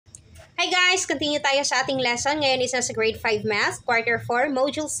Hi guys! Continue tayo sa ating lesson. Ngayon is nasa grade 5 Math, Quarter 4,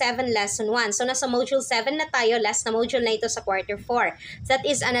 Module 7, Lesson 1. So nasa Module 7 na tayo, last na module na ito sa Quarter 4. That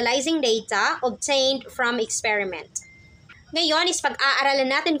is analyzing data obtained from experiment. Ngayon is pag-aaralan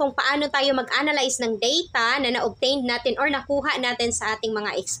natin kung paano tayo mag-analyze ng data na na-obtained natin or nakuha natin sa ating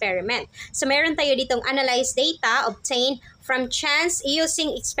mga experiment. So meron tayo ditong analyze data obtained from chance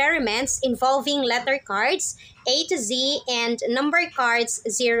using experiments involving letter cards A to Z and number cards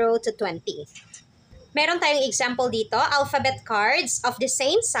 0 to 20. Meron tayong example dito, alphabet cards of the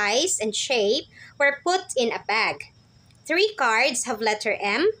same size and shape were put in a bag. 3 cards have letter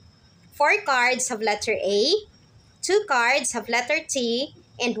M, 4 cards have letter A, 2 cards have letter T,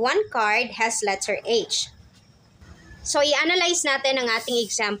 and 1 card has letter H. So, i-analyze natin ang ating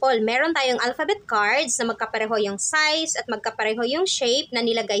example. Meron tayong alphabet cards na magkapareho yung size at magkapareho yung shape na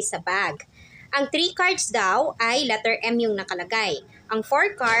nilagay sa bag. Ang 3 cards daw ay letter M yung nakalagay. Ang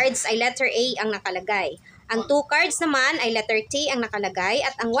 4 cards ay letter A ang nakalagay. Ang 2 cards naman ay letter T ang nakalagay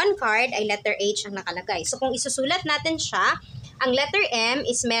at ang 1 card ay letter H ang nakalagay. So, kung isusulat natin siya, ang letter M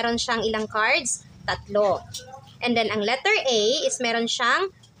is meron siyang ilang cards? 3. And then, ang letter A is meron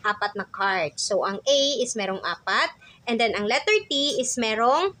siyang 4 na card. So, ang A is merong 4. And then, ang letter T is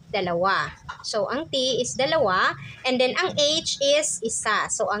merong 2. So, ang T is 2. And then, ang H is 1.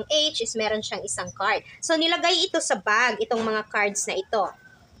 So, ang H is meron siyang 1 card. So, nilagay ito sa bag, itong mga cards na ito.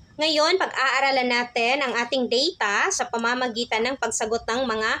 Ngayon, pag-aaralan natin ang ating data sa pamamagitan ng pagsagot ng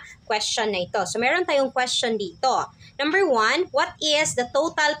mga question na ito. So, meron tayong question dito. Number 1, what is the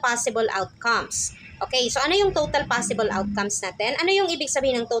total possible outcomes? Okay, so ano yung total possible outcomes natin? Ano yung ibig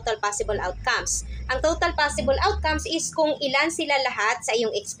sabihin ng total possible outcomes? Ang total possible outcomes is kung ilan sila lahat sa iyong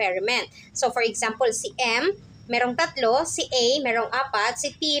experiment. So, for example, si M, merong 3, si A, merong 4,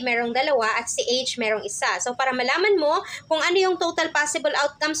 si T, merong 2, at si H, merong 1. So, para malaman mo kung ano yung total possible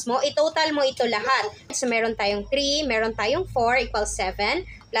outcomes mo, i-total mo ito lahat. So, meron tayong 3, meron tayong 4 equals 7,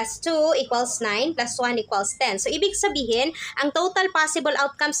 plus 2 equals 9, plus 1 equals 10. So, ibig sabihin, ang total possible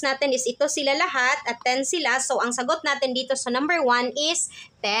outcomes natin is ito sila lahat at 10 sila. So, ang sagot natin dito sa number 1 is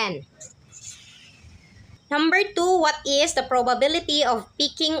 10. Number 2, what is the probability of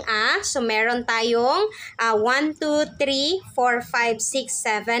picking a? So, meron tayong 1, 2, 3, 4, 5, 6,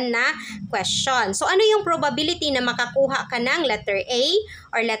 7 na question. So, ano yung probability na makakuha ka ng letter A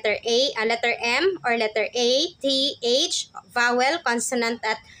or letter M or letter A, T, H, vowel, consonant,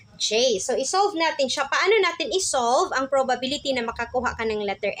 at J. So, isolve natin siya. Paano natin isolve ang probability na makakuha ka ng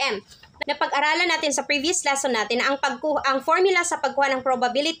letter M? Napag-aralan natin sa previous lesson natin na ang formula sa pagkuha ng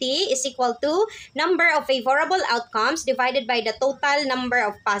probability is equal to number of favorable outcomes divided by the total number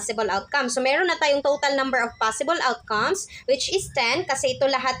of possible outcomes. So, meron na tayong total number of possible outcomes which is 10 kasi ito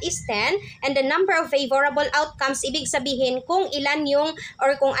lahat is 10. And the number of favorable outcomes, ibig sabihin kung ilan yung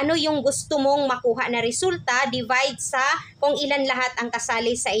or kung ano yung gusto mong makuha na resulta divide sa kung ilan lahat ang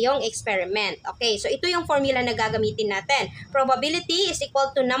kasali sa iyong experiment. Okay, so ito yung formula na gagamitin natin. Probability is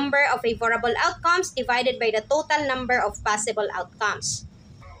equal to number of favorable outcomes divided by the total number of possible outcomes.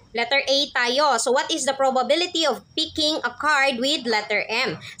 Letter A tayo. So, what is the probability of picking a card with letter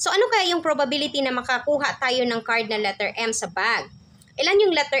M? So, ano kaya yung probability na makakuha tayo ng card na letter M sa bag? Ilan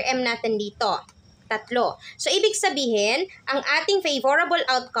yung letter M natin dito? 3. So, ibig sabihin, ang ating favorable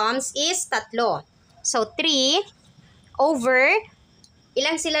outcomes is 3. So, 3 over,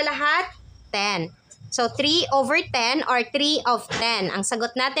 ilan sila lahat? 10. So, 3 over 10 or 3 of 10. Ang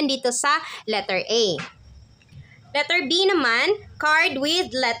sagot natin dito sa letter A. Letter B naman, card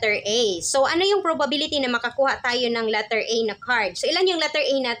with letter A. So, ano yung probability na makakuha tayo ng letter A na card? So, ilan yung letter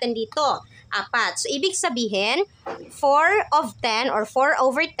A natin dito? 4. So, ibig sabihin, 4 of 10 or 4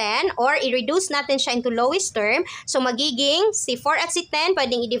 over 10 or i-reduce natin siya into lowest term. So, magiging si 4 at si 10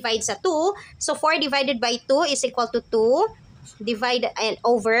 pwedeng i-divide sa 2. So, 4 divided by 2 is equal to 2 divided and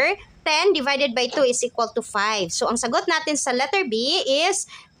over 10 divided by 2 is equal to 5. So, ang sagot natin sa letter B is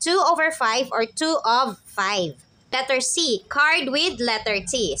 2 over 5 or 2 of 5. Letter C, card with letter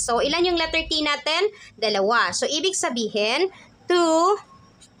T. So, ilan yung letter T natin? 2. So, ibig sabihin,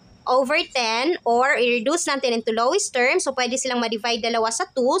 2 over 10 or i-reduce natin into lowest term. So, pwede silang ma-divide 2 sa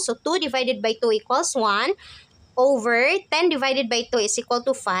 2. So, 2 divided by 2 equals 1. Over 10 divided by 2 is equal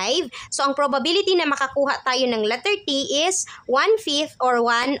to 5. So, ang probability na makakuha tayo ng letter T is 1/5 or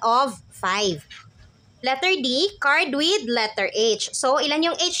 1 of 5. Letter D, card with letter H. So, ilan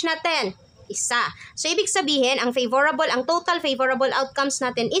yung H natin? 1. So, ibig sabihin, ang total favorable outcomes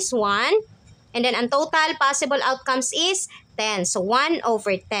natin is 1. And then, ang total possible outcomes is 10. So, 1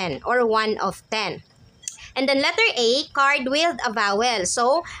 over 10 or 1 of 10. And then letter A, card with a vowel.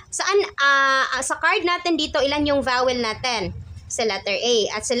 So, sa card natin dito, ilan yung vowel natin? Sa letter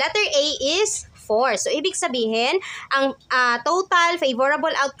A. At sa letter A is 4. So, ibig sabihin, ang total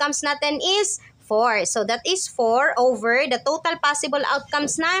favorable outcomes natin is 4. So, that is 4 over the total possible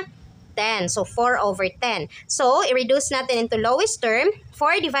outcomes na 10. So, 4 over 10. So, i-reduce natin into lowest term.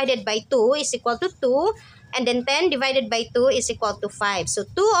 4 divided by 2 is equal to 2. And then 10 divided by 2 is equal to 5. So,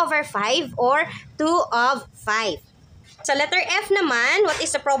 2 over 5 or 2 of 5. Sa letter F naman, what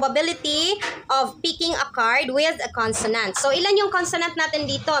is the probability of picking a card with a consonant? So, ilan yung consonant natin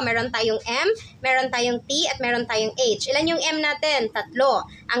dito? Meron tayong M, meron tayong T, at meron tayong H. Ilan yung M natin? 3.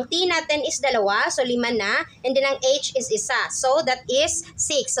 Ang T natin is 2, so 5 na. And then ang H is 1. So, that is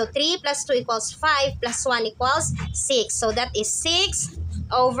 6. So, 3 plus 2 equals 5 plus 1 equals 6. So, that is 6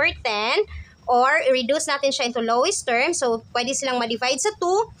 over 10. Or, i-reduce natin siya into lowest term. So, pwede silang ma-divide sa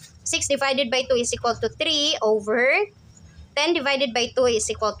 2. 6 divided by 2 is equal to 3 over 10 divided by 2 is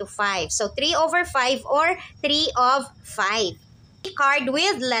equal to 5. So, 3 over 5 or 3 of 5. Card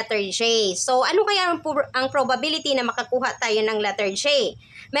with letter J. So, ano kaya ang probability na makakuha tayo ng letter J?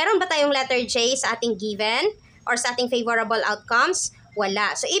 Meron ba tayong letter J sa ating given or sa ating favorable outcomes?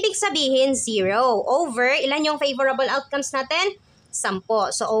 Wala. So, ibig sabihin 0 over, ilan yung favorable outcomes natin? 10.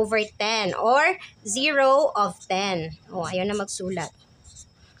 So, over 10 or 0 of 10. Oh, ayaw na magsulat.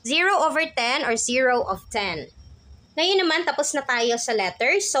 0 over 10 or 0 of 10. Ngayon naman, tapos na tayo sa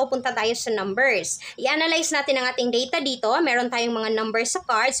letters. So, punta tayo sa numbers. I-analyze natin ang ating data dito. Meron tayong mga numbers sa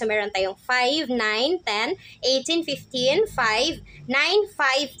card. So, meron tayong 5, 9, 10, 18, 15, 5, 9,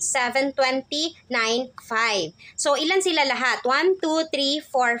 5, 7, 20, 9, 5. So, ilan sila lahat? 1, 2, 3,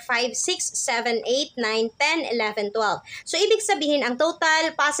 4, 5, 6, 7, 8, 9, 10, 11, 12. So, ibig sabihin, ang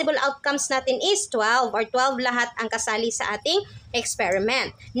total possible outcomes natin is 12 or 12 lahat ang kasali sa ating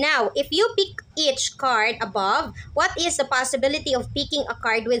experiment. Now, if you pick each card above, what is the possibility of picking a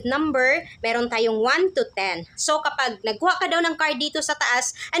card with number? Meron tayong 1 to 10. So, kapag nagkuha ka daw ng card dito sa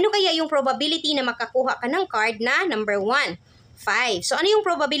taas, ano kaya yung probability na makakuha ka ng card na number 1? 5. So, ano yung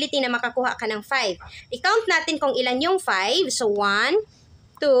probability na makakuha ka ng 5? I-count natin kung ilan yung 5. So, 1,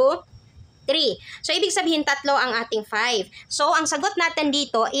 2, 3. So, ibig sabihin, 3 ang ating 5. So, ang sagot natin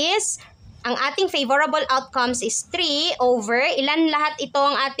dito is ang ating favorable outcomes is 3 over, ilan lahat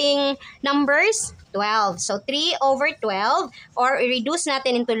itong ating numbers? 12. So, 3 over 12 or i-reduce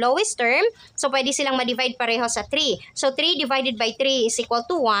natin into lowest term. So, pwede silang ma-divide pareho sa 3. So, 3 divided by 3 is equal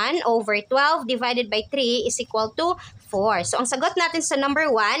to 1 over 12 divided by 3 is equal to 4. So, ang sagot natin sa number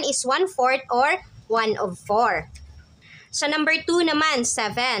 1 is 1/4 or 1 of 4. Sa number 2 naman,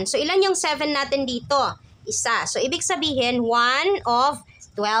 7. So, ilan yung 7 natin dito? 1. So, ibig sabihin, 1 of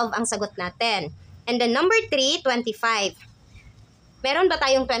 12 ang sagot natin. And then number 3, 25. Meron ba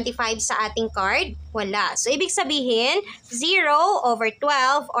tayong 25 sa ating card? Wala. So, ibig sabihin, 0 over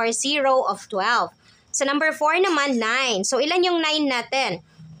 12 or 0 of 12. Sa number 4 naman, 9. So, ilan yung 9 natin?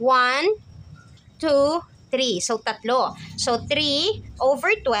 1, 2, 3. So, 3. So, 3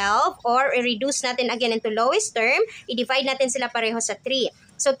 over 12 or i-reduce natin again into lowest term. I-divide natin sila pareho sa 3.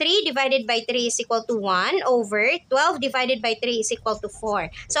 So, 3 divided by 3 is equal to 1 over 12 divided by 3 is equal to 4.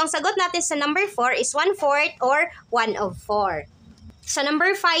 So, ang sagot natin sa number 4 is 1/4 or 1 of 4. Sa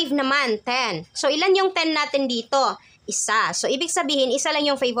number 5 naman, 10. So, ilan yung 10 natin dito? 1. So, ibig sabihin, isa lang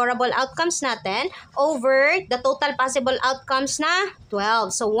yung favorable outcomes natin over the total possible outcomes na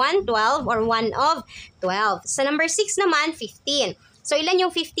 12. So, 1/12 or 1 of 12. Sa number 6 naman, 15. So, ilan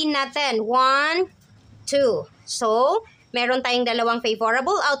yung 15 natin? 1, 2. So, meron tayong dalawang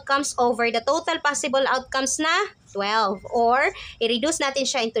favorable outcomes over the total possible outcomes na 12. Or, i-reduce natin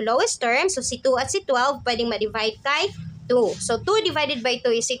siya into lowest term. So, si 2 at si 12, pwedeng ma-divide kay 2. So, 2 divided by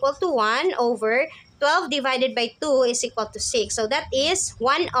 2 is equal to 1 over 12 divided by 2 is equal to 6. So, that is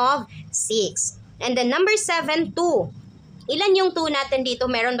 1 of 6. And then, number 7, 2. Ilan yung 2 natin dito?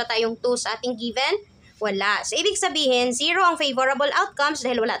 Meron ba tayong 2 sa ating given? Wala. So, ibig sabihin, 0 ang favorable outcomes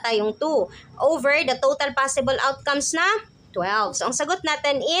dahil wala tayong 2 over the total possible outcomes na 12. So, ang sagot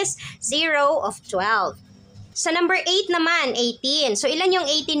natin is 0 of 12. Sa number 8 naman, 18. So, ilan yung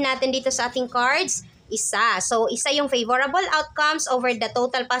 18 natin dito sa ating cards? 1. So, isa yung favorable outcomes over the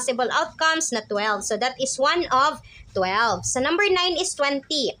total possible outcomes na 12. So, that is 1 of 12. Sa number 9 is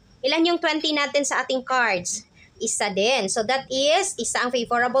 20. Ilan yung 20 natin sa ating cards? 1 din. So, that is, isa ang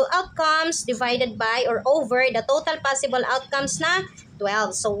favorable outcomes divided by or over the total possible outcomes na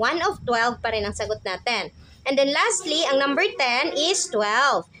 12. So, 1 of 12 pa rin ang sagot natin. And then, lastly, ang number 10 is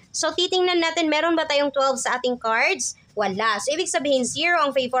 12. So, titingnan natin, meron ba tayong 12 sa ating cards? Wala. So, ibig sabihin, 0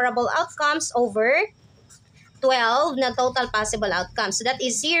 ang favorable outcomes over 12 na total possible outcomes. So, that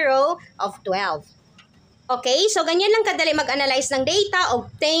is 0 of 12. Okay, so ganyan lang kadali mag-analyze ng data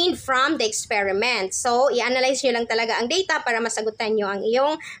obtained from the experiment. So, i-analyze nyo lang talaga ang data para masagutan nyo ang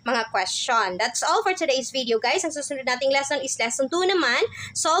iyong mga question. That's all for today's video, guys. Ang susunod nating lesson is lesson 2 naman.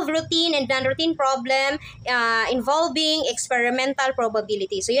 Solve routine and non-routine problem involving experimental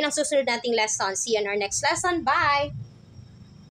probability. So, yun ang susunod nating lesson. See you in our next lesson. Bye!